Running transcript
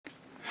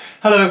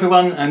Hello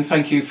everyone, and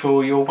thank you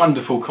for your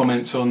wonderful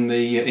comments on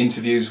the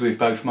interviews with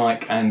both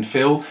Mike and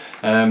Phil.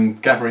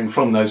 Gathering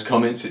from those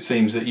comments, it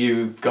seems that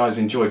you guys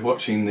enjoyed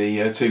watching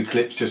the two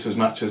clips just as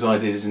much as I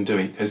did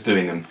as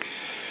doing them.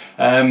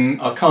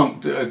 I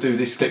can't do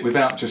this clip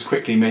without just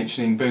quickly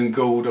mentioning Boone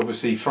Gould.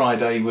 Obviously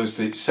Friday was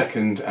its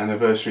second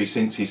anniversary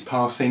since his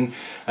passing.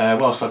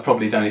 Whilst I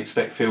probably don't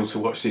expect Phil to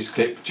watch this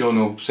clip, John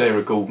or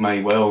Sarah Gould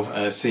may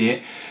well see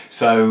it.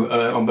 So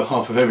on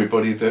behalf of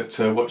everybody that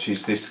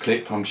watches this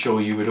clip, I'm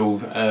sure you would all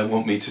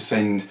want me to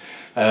send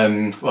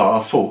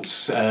our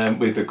thoughts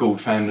with the Gould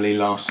family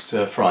last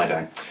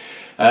Friday.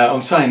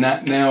 On saying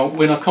that, now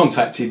when I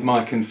contacted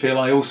Mike and Phil,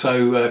 I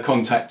also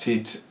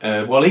contacted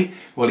Wally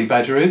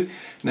Badarou.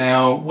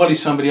 Now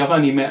Wally's somebody I've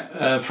only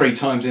met 3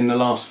 times in the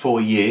last 4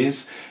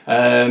 years.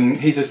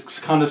 He's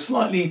a kind of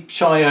slightly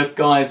shyer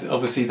guy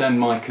obviously than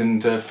Mike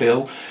and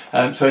Phil,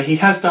 so he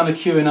has done a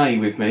Q&A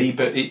with me,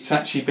 but it's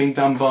actually been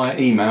done via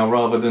email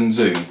rather than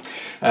Zoom.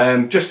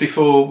 Just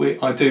before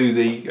I do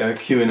the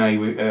Q&A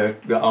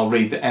that I'll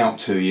read that out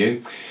to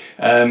you.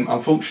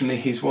 Unfortunately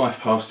his wife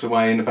passed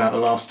away in about the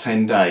last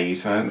 10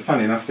 days.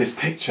 Funny enough, this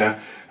picture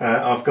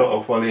I've got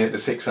of Wally at the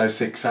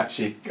 606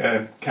 actually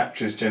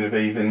captures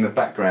Genevieve in the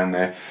background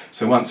there.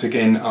 So once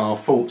again our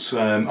thoughts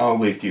are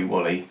with you,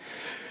 Wally.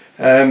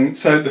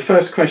 So the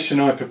first question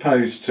I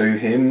proposed to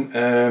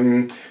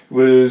him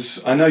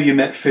was, I know you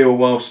met Phil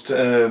whilst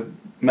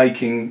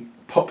making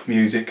pop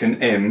music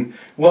and M.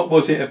 What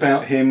was it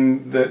about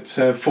him that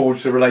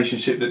forged a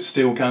relationship that's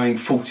still going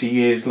 40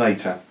 years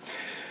later?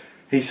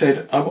 He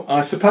said,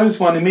 I suppose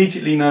one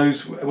immediately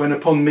knows when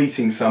upon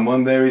meeting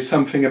someone there is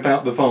something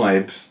about the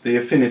vibes, the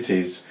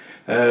affinities,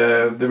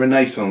 the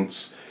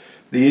renaissance,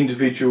 the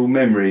individual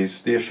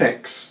memories, the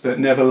effects that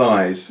never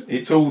lies.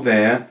 It's all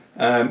there,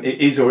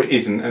 it is or it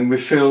isn't, and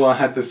with Phil I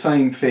had the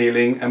same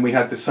feeling and we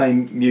had the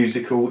same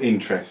musical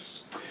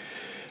interests.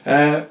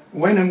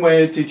 When and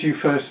where did you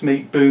first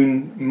meet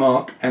Boone,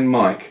 Mark and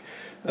Mike?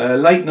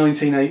 Late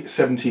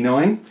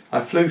 1979,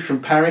 I flew from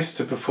Paris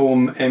to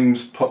perform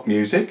M's pop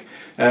music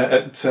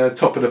at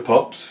Top of the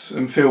Pops,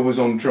 and Phil was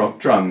on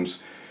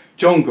drums.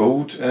 John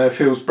Gould,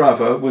 Phil's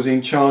brother, was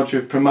in charge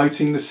of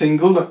promoting the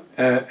single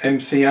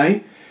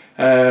MCA.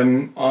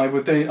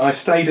 I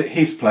stayed at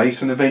his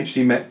place and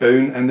eventually met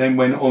Boone, and then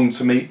went on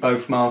to meet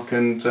both Mark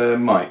and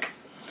Mike.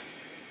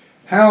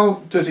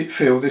 How does it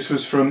feel, this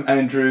was from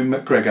Andrew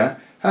McGregor,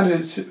 how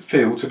does it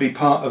feel to be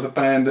part of a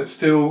band that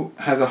still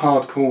has a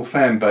hardcore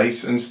fan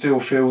base and still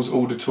fills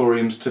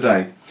auditoriums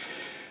today?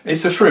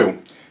 It's a thrill,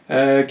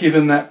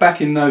 given that back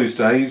in those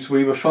days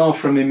we were far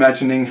from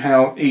imagining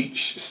how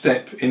each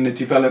step in the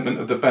development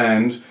of the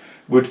band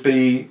would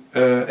be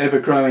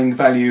ever-growing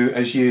value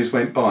as years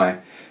went by.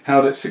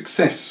 How that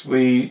success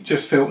we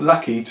just felt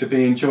lucky to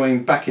be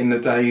enjoying back in the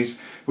days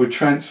would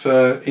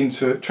transform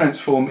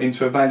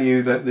into a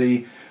value that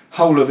the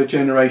whole of a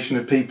generation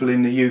of people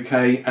in the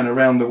UK and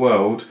around the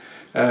world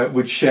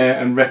would share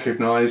and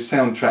recognise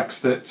soundtracks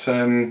that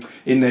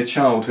in their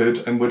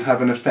childhood and would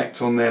have an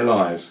effect on their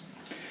lives.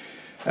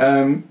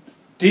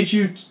 Do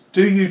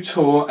you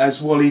tour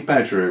as Wally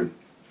Badarou?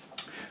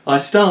 I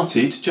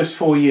started just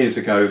 4 years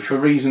ago for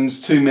reasons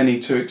too many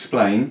to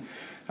explain.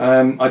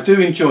 I do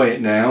enjoy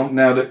it now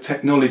that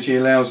technology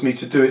allows me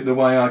to do it the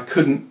way I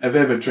couldn't have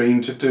ever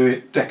dreamed to do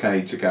it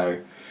decades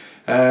ago.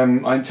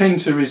 I intend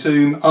to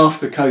resume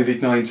after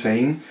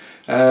COVID-19,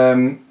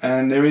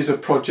 and there is a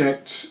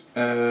project,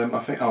 I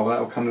think,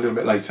 that'll come a little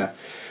bit later.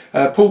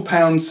 Paul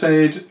Pound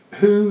said,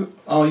 who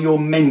are your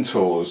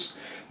mentors?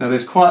 Now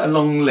there's quite a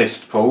long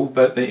list, Paul,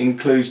 but it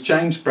includes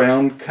James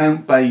Brown,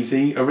 Count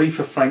Basie,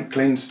 Aretha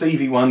Franklin,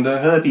 Stevie Wonder,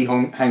 Herbie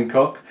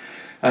Hancock,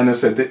 and I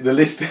said the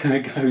list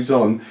goes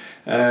on.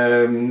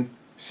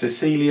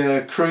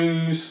 Cecilia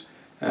Cruz,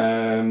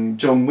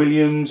 John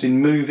Williams in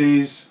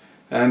movies,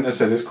 and as I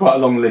said, there's quite a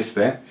long list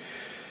there.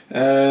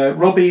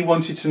 Robbie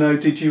wanted to know,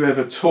 did you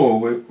ever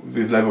tour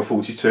with Level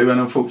 42? And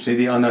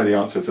unfortunately I know the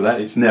answer to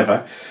that, it's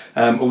never.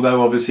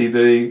 Although obviously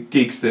the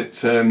gigs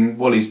that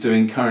Wally's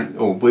doing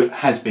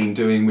has been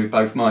doing with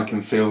both Mike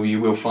and Phil, you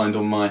will find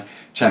on my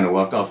channel.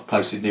 I've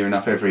posted near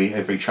enough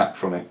every track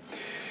from it.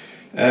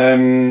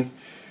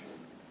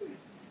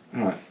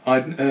 Right.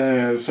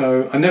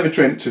 So I never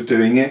dreamt of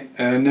doing it,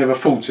 never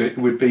thought it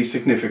would be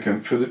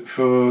significant,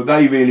 for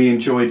they really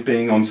enjoyed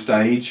being on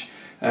stage,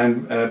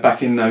 and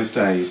back in those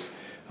days.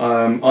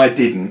 I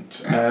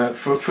didn't,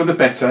 for the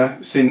better,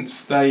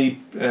 since they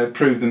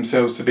proved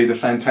themselves to be the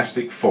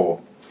Fantastic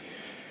Four.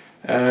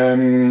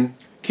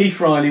 Keith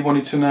Riley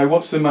wanted to know,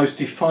 what's the most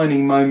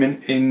defining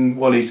moment in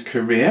Wally's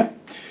career?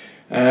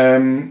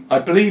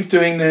 I believe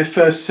doing their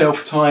first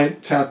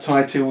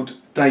self-titled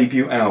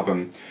debut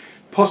album.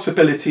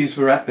 Possibilities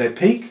were at their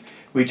peak.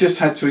 We just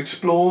had to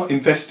explore,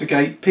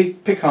 investigate,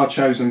 pick our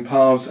chosen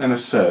paths and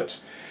assert.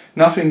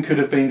 Nothing could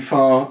have been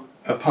far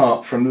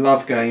apart from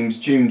Love Games,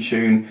 June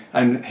Tune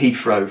and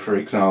Heathrow, for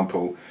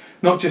example.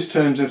 Not just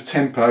terms of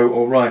tempo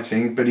or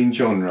writing, but in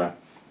genre.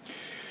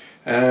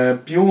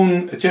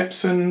 Bjorn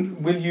Jepsen,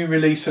 will you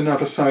release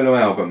another solo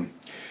album?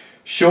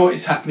 Sure,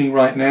 it's happening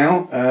right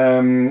now.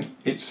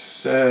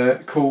 It's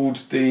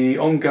called the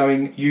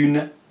ongoing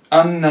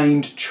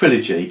Unnamed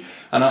Trilogy,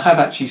 and I have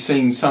actually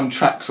seen some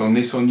tracks on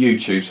this on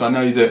YouTube, so I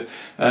know that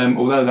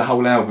although the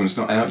whole album's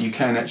not out, you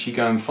can actually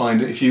go and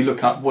find it. If you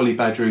look up Wally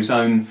Badarou's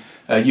own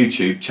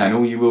YouTube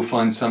channel, you will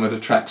find some of the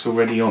tracks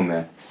already on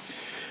there.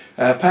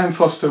 Pam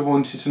Foster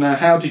wanted to know,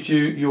 how did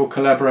your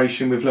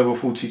collaboration with Level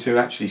 42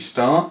 actually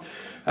start?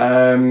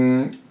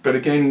 But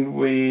again,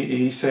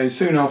 he says,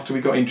 soon after we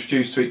got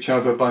introduced to each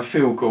other by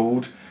Phil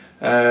Gould,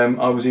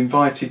 I was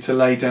invited to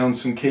lay down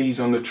some keys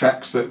on the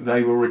tracks that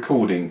they were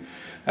recording,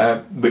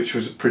 which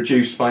was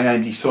produced by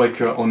Andy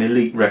Soiker on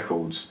Elite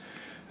Records.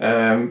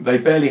 They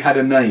barely had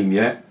a name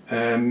yet.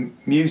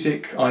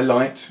 Music I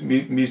liked,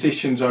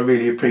 musicians I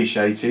really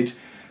appreciated,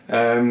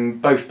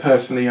 both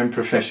personally and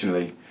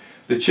professionally.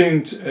 The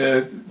tune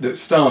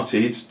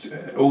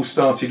that all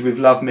started with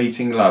Love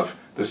Meeting Love,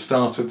 the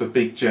start of the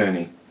big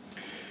journey.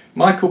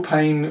 Michael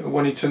Payne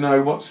wanted to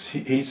know what's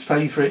his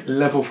favourite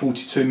Level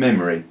 42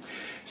 memory.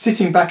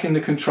 Sitting back in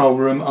the control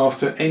room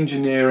after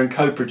engineer and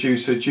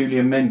co-producer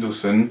Julian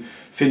Mendelssohn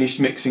finished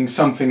mixing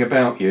Something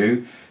About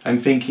You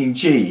and thinking,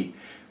 gee,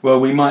 well,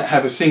 we might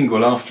have a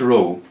single after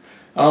all.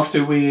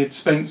 After we had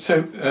spent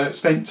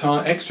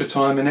extra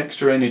time and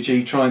extra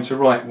energy trying to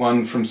write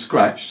one from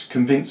scratch,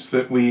 convinced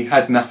that we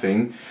had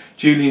nothing,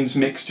 Julian's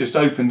mix just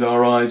opened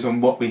our eyes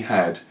on what we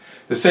had.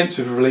 The sense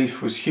of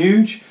relief was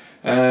huge,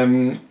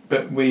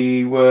 but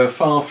we were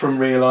far from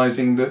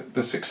realising that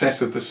the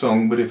success of the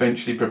song would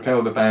eventually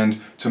propel the band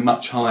to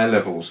much higher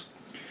levels.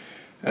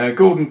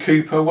 Gordon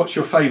Cooper, what's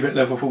your favourite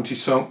Level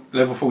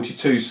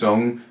 42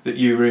 song that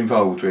you were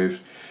involved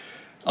with?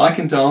 I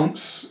can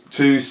dance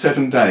to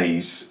 7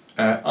 Days.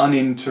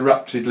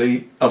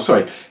 Uninterruptedly,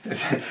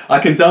 I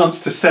can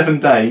dance to 7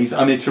 days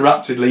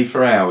uninterruptedly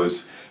for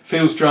hours.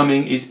 Phil's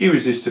drumming is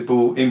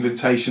irresistible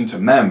invitation to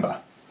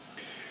Mamba.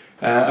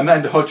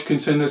 Amanda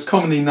Hodgkinson, as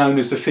commonly known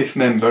as the 5th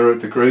member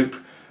of the group,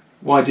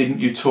 why didn't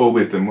you tour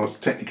with them? Well,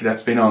 technically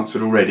that's been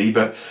answered already,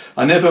 but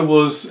I never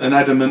was an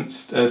adamant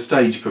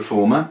stage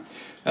performer.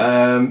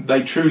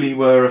 They truly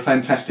were a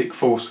fantastic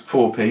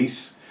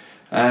four-piece.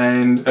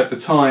 And at the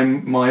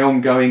time, my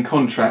ongoing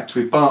contract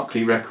with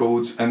Barclay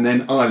Records and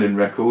then Island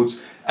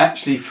Records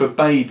actually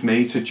forbade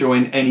me to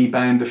join any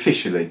band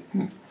officially.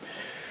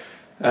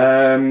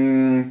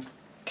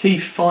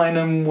 Keith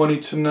Fineham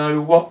wanted to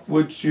know, what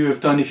would you have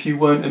done if you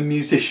weren't a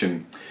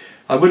musician?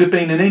 I would have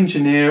been an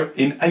engineer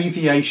in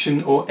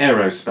aviation or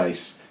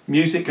aerospace.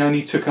 Music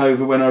only took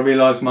over when I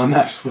realised my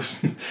maths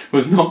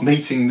was not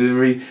meeting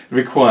the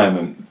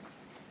requirement.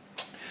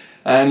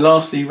 And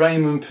lastly,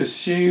 Raymond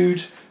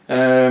Pursued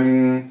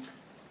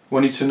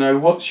wanted to know,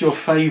 what's your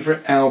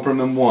favourite album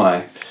and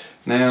why?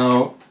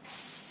 Now,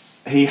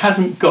 he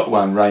hasn't got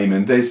one,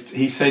 Raymond.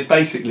 He said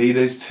basically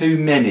there's too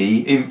many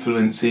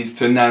influences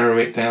to narrow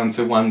it down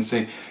to one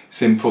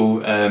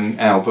simple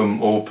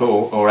album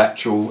or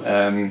actual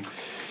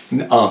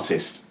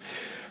artist.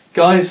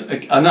 Guys,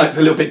 I know it's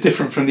a little bit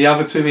different from the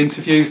other 2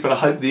 interviews, but I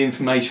hope the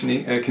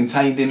information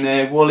contained in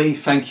there. Wally,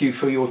 thank you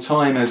for your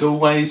time as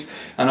always.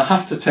 And I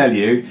have to tell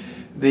you,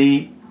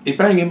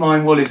 bearing in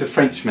mind Wally's a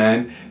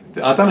Frenchman,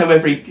 I don't know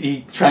whether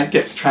he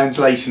gets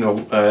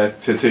translational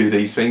to do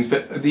these things,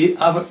 but the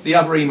other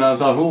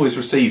emails I've always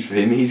received from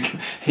him,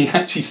 he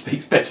actually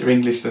speaks better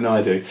English than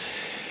I do.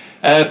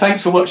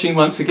 Thanks for watching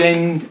once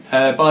again.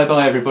 Bye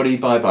bye everybody.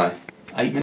 Bye bye. 8 minutes.